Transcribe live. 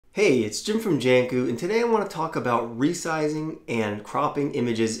Hey, it's Jim from Janku, and today I want to talk about resizing and cropping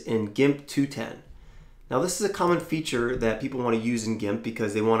images in GIMP 210. Now this is a common feature that people want to use in GIMP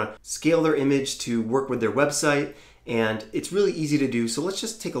because they want to scale their image to work with their website, and it's really easy to do. So let's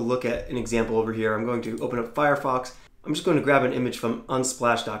just take a look at an example over here. I'm going to open up Firefox. I'm just going to grab an image from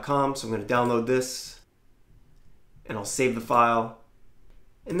unsplash.com, so I'm going to download this, and I'll save the file,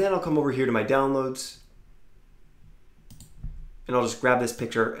 and then I'll come over here to my downloads, and I'll just grab this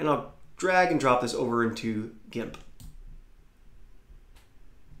picture and I'll drag and drop this over into GIMP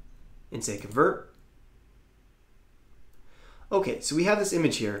and say convert. Okay, so we have this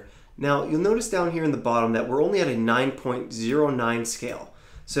image here. Now you'll notice down here in the bottom that we're only at a 9.09 scale.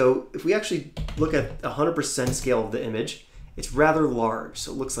 So if we actually look at 100% scale of the image, it's rather large,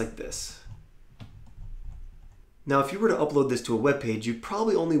 so it looks like this. Now if you were to upload this to a web page, you'd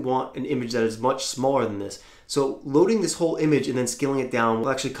probably only want an image that is much smaller than this. So loading this whole image and then scaling it down will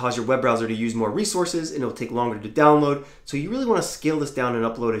actually cause your web browser to use more resources and it'll take longer to download. So you really want to scale this down and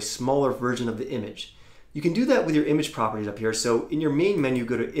upload a smaller version of the image. You can do that with your image properties up here. So in your main menu,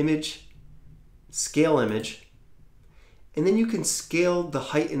 go to Image, Scale Image, and then you can scale the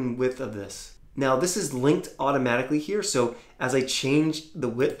height and width of this. Now this is linked automatically here. So as I change the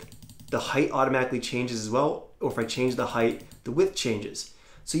width, the height automatically changes as well. Or if I change the height, the width changes.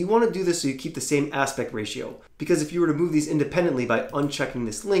 So you want to do this so you keep the same aspect ratio, because if you were to move these independently by unchecking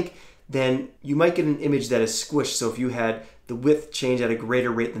this link, then you might get an image that is squished. So if you had the width change at a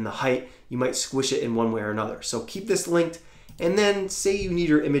greater rate than the height, you might squish it in one way or another. So keep this linked, and then say you need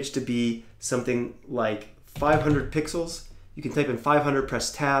your image to be something like 500 pixels. You can type in 500,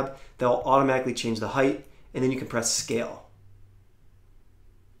 press tab, that'll automatically change the height, and then you can press scale.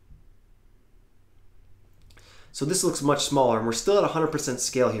 So this looks much smaller, and we're still at 100%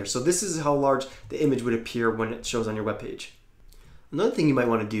 scale here. So this is how large the image would appear when it shows on your web page. Another thing you might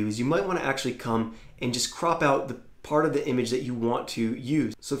want to do is you might want to actually come and just crop out the part of the image that you want to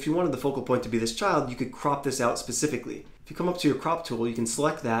use. So if you wanted the focal point to be this child, you could crop this out specifically. If you come up to your crop tool, you can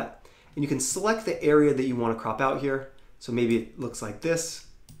select that, and you can select the area that you want to crop out here. So maybe it looks like this.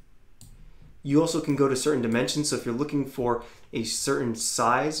 You also can go to certain dimensions. So if you're looking for a certain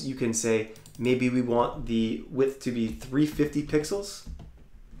size, you can say, maybe we want the width to be 350 pixels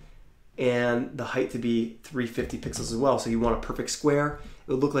and the height to be 350 pixels as well. So you want a perfect square.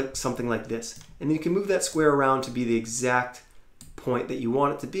 It would look like something like this. And then you can move that square around to be the exact point that you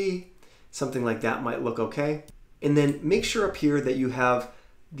want it to be. Something like that might look okay. And then make sure up here that you have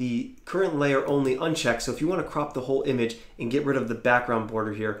the current layer only unchecked. So if you want to crop the whole image and get rid of the background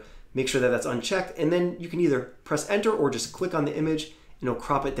border here, make sure that that's unchecked. And then you can either press enter or just click on the image and it'll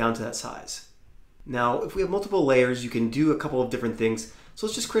crop it down to that size. Now, if we have multiple layers, you can do a couple of different things. So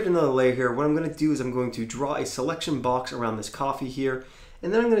let's just create another layer here. What I'm going to do is I'm going to draw a selection box around this coffee here,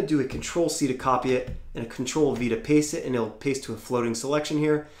 and then I'm going to do a Control-C to copy it and a Control-V to paste it, and it'll paste to a floating selection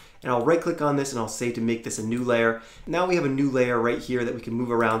here. And I'll right-click on this and I'll say to make this a new layer. Now we have a new layer right here that we can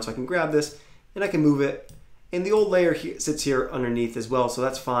move around, so I can grab this and I can move it. And the old layer here sits here underneath as well, so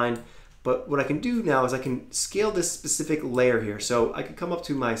that's fine. But what I can do now is I can scale this specific layer here. So I could come up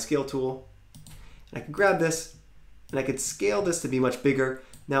to my scale tool, and I can grab this, and I could scale this to be much bigger.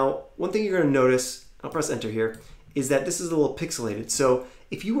 Now, one thing you're going to notice, I'll press enter here, is that this is a little pixelated. So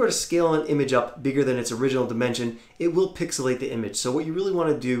if you were to scale an image up bigger than its original dimension, it will pixelate the image. So what you really want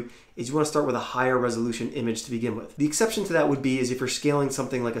to do is you want to start with a higher resolution image to begin with. The exception to that would be is if you're scaling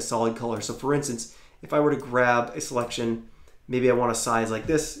something like a solid color. So for instance, if I were to grab a selection, maybe I want a size like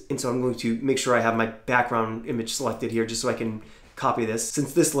this, and so I'm going to make sure I have my background image selected here just so I can copy this.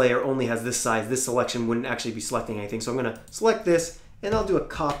 Since this layer only has this size, this selection wouldn't actually be selecting anything. So I'm going to select this, and I'll do a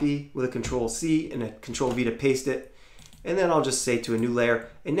copy with a Control-C and a Control-V to paste it. And then I'll just say to a new layer.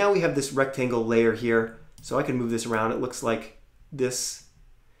 And now we have this rectangle layer here. So I can move this around. It looks like this.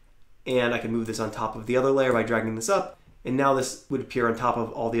 And I can move this on top of the other layer by dragging this up. And now this would appear on top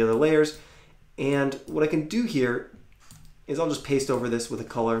of all the other layers. And what I can do here is I'll just paste over this with a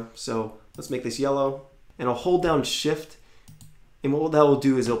color. So let's make this yellow. And I'll hold down Shift. And what that will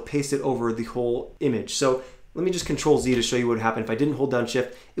do is it'll paste it over the whole image. So let me just Control-Z to show you what would happen if I didn't hold down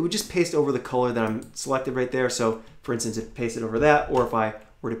Shift. It would just paste over the color that I'm selected right there. So for instance, it pasted over that, or if I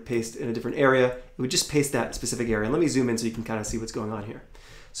were to paste in a different area, it would just paste that specific area. And let me zoom in so you can kind of see what's going on here.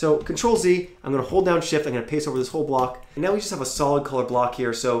 So Control-Z, I'm going to hold down Shift, I'm going to paste over this whole block. And now we just have a solid color block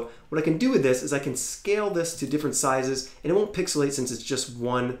here. So what I can do with this is I can scale this to different sizes, and it won't pixelate since it's just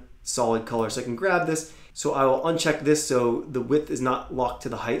one solid color. So I can grab this. So I will uncheck this so the width is not locked to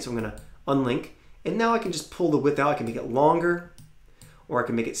the height. So I'm going to unlink. And now I can just pull the width out. I can make it longer, or I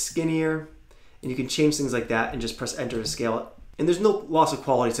can make it skinnier. And you can change things like that and just press enter to scale it. And there's no loss of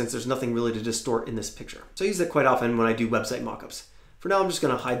quality since there's nothing really to distort in this picture. So I use that quite often when I do website mockups. For now, I'm just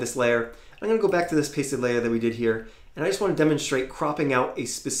going to hide this layer. I'm going to go back to this pasted layer that we did here, and I just want to demonstrate cropping out a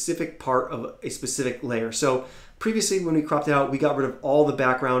specific part of a specific layer. So previously when we cropped it out, we got rid of all the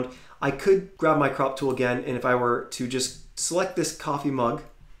background. I could grab my crop tool again, and if I were to just select this coffee mug,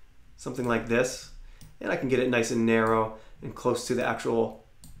 something like this, and I can get it nice and narrow and close to the actual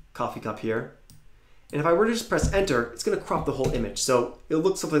coffee cup here. And if I were to just press enter, it's going to crop the whole image. So it'll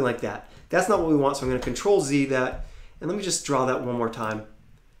look something like that. That's not what we want, so I'm going to Control Z that, and let me just draw that one more time.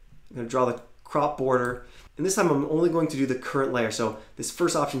 I'm going to draw the crop border, and this time I'm only going to do the current layer. So this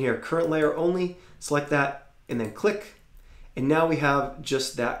first option here, current layer only, select that, and then click, and now we have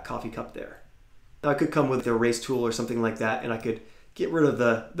just that coffee cup there. Now I could come with the erase tool or something like that, and I could get rid of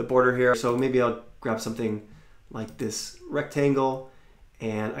the border here. So maybe I'll grab something like this rectangle,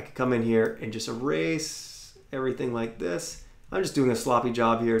 and I could come in here and just erase everything like this. I'm just doing a sloppy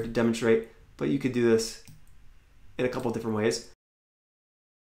job here to demonstrate, but you could do this in a couple different ways.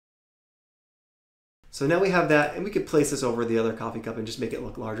 So now we have that, and we could place this over the other coffee cup and just make it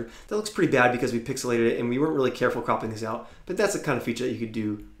look larger. That looks pretty bad because we pixelated it and we weren't really careful cropping this out, but that's the kind of feature that you could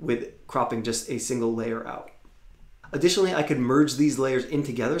do with cropping just a single layer out. Additionally, I could merge these layers in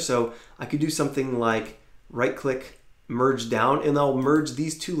together. So I could do something like right click, merge down, and I'll merge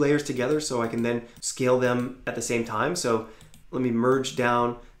these two layers together so I can then scale them at the same time. So let me merge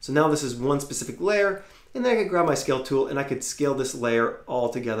down. So now this is one specific layer, and then I could grab my scale tool and I could scale this layer all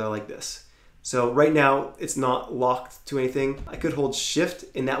together like this. So right now it's not locked to anything. I could hold shift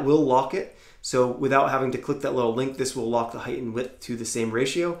and that will lock it. So without having to click that little link, this will lock the height and width to the same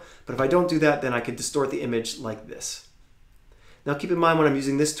ratio. But if I don't do that, then I could distort the image like this. Now keep in mind when I'm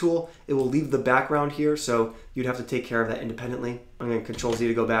using this tool, it will leave the background here. So you'd have to take care of that independently. I'm going to Control Z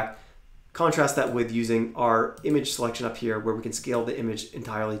to go back. Contrast that with using our image selection up here where we can scale the image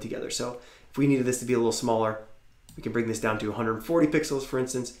entirely together. So if we needed this to be a little smaller, we can bring this down to 140 pixels, for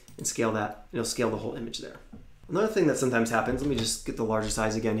instance, and scale that, and it'll scale the whole image there. Another thing that sometimes happens, let me just get the larger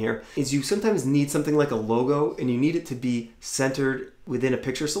size again here, is you sometimes need something like a logo and you need it to be centered within a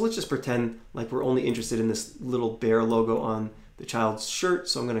picture. So let's just pretend like we're only interested in this little bear logo on the child's shirt.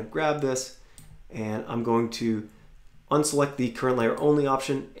 So I'm going to grab this and I'm going to unselect the current layer only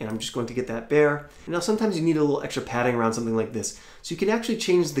option, and I'm just going to get that bear. And now sometimes you need a little extra padding around something like this. So you can actually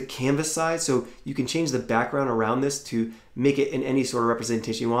change the canvas size, so you can change the background around this to make it in any sort of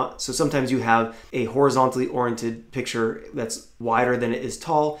representation you want. So sometimes you have a horizontally oriented picture that's wider than it is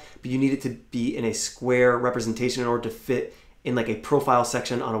tall, but you need it to be in a square representation in order to fit in like a profile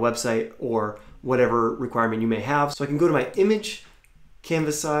section on a website or whatever requirement you may have. So I can go to my image,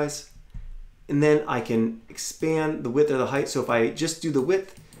 canvas size, and then I can expand the width or the height. So if I just do the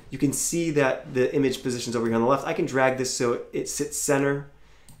width, you can see that the image positions over here on the left. I can drag this so it sits center.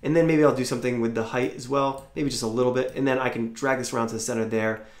 And then maybe I'll do something with the height as well, maybe just a little bit. And then I can drag this around to the center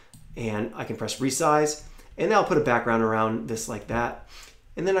there, and I can press resize. And then I'll put a background around this like that.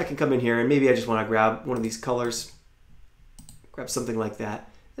 And then I can come in here and maybe I just want to grab one of these colors, grab something like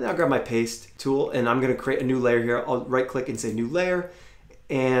that. And I'll grab my paste tool and I'm going to create a new layer here. I'll right click and say new layer.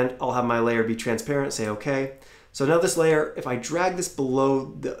 And I'll have my layer be transparent, say okay. So now this layer, if I drag this below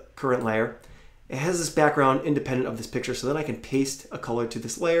the current layer, it has this background independent of this picture, so then I can paste a color to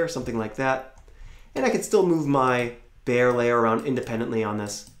this layer, something like that. And I can still move my bear layer around independently on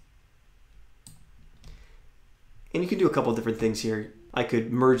this. And you can do a couple different things here. I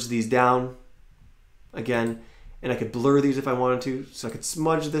could merge these down again, and I could blur these if I wanted to. So I could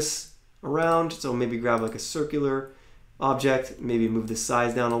smudge this around, so maybe grab like a circular object, maybe move the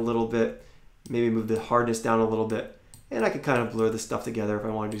size down a little bit, maybe move the hardness down a little bit, and I could kind of blur this stuff together if I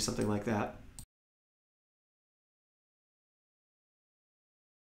want to do something like that.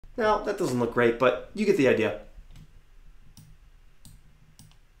 Now, that doesn't look great, but you get the idea.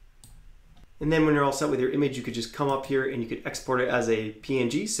 And then when you're all set with your image, you could just come up here and you could export it as a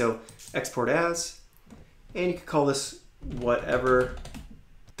PNG. So export as, and you could call this whatever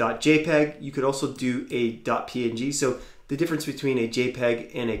 .jpeg. You could also do a .png. So the difference between a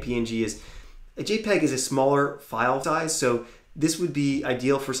JPEG and a PNG is a JPEG is a smaller file size. So this would be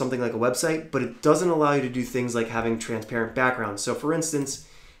ideal for something like a website, but it doesn't allow you to do things like having transparent backgrounds. So for instance,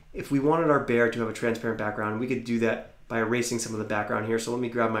 if we wanted our bear to have a transparent background, we could do that by erasing some of the background here. So let me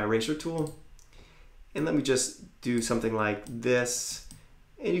grab my eraser tool and let me just do something like this,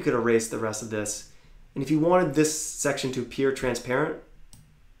 and you could erase the rest of this. And if you wanted this section to appear transparent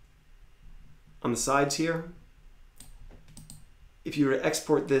on the sides here, if you were to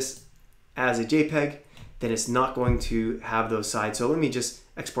export this as a JPEG, then it's not going to have those sides. So let me just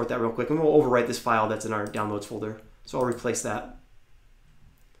export that real quick, and we'll overwrite this file that's in our downloads folder. So I'll replace that.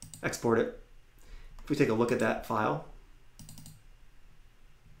 export it. If we take a look at that file,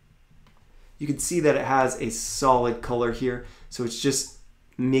 you can see that it has a solid color here. So it's just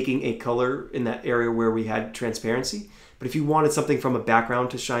making a color in that area where we had transparency. But if you wanted something from a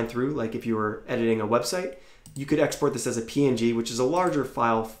background to shine through, like if you were editing a website, you could export this as a PNG, which is a larger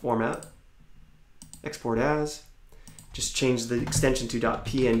file format. Export as, just change the extension to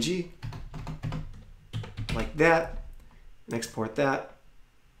 .png, like that, and export that.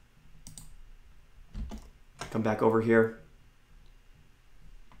 Come back over here.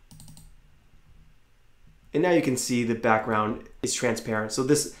 And now you can see the background is transparent. So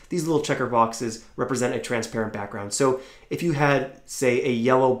these little checker boxes represent a transparent background. So if you had, say, a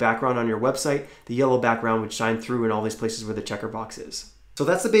yellow background on your website, the yellow background would shine through in all these places where the checker box is. So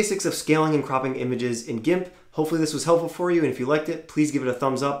that's the basics of scaling and cropping images in GIMP. Hopefully this was helpful for you, and if you liked it, please give it a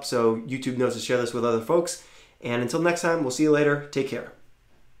thumbs up so YouTube knows to share this with other folks. And until next time, we'll see you later. Take care.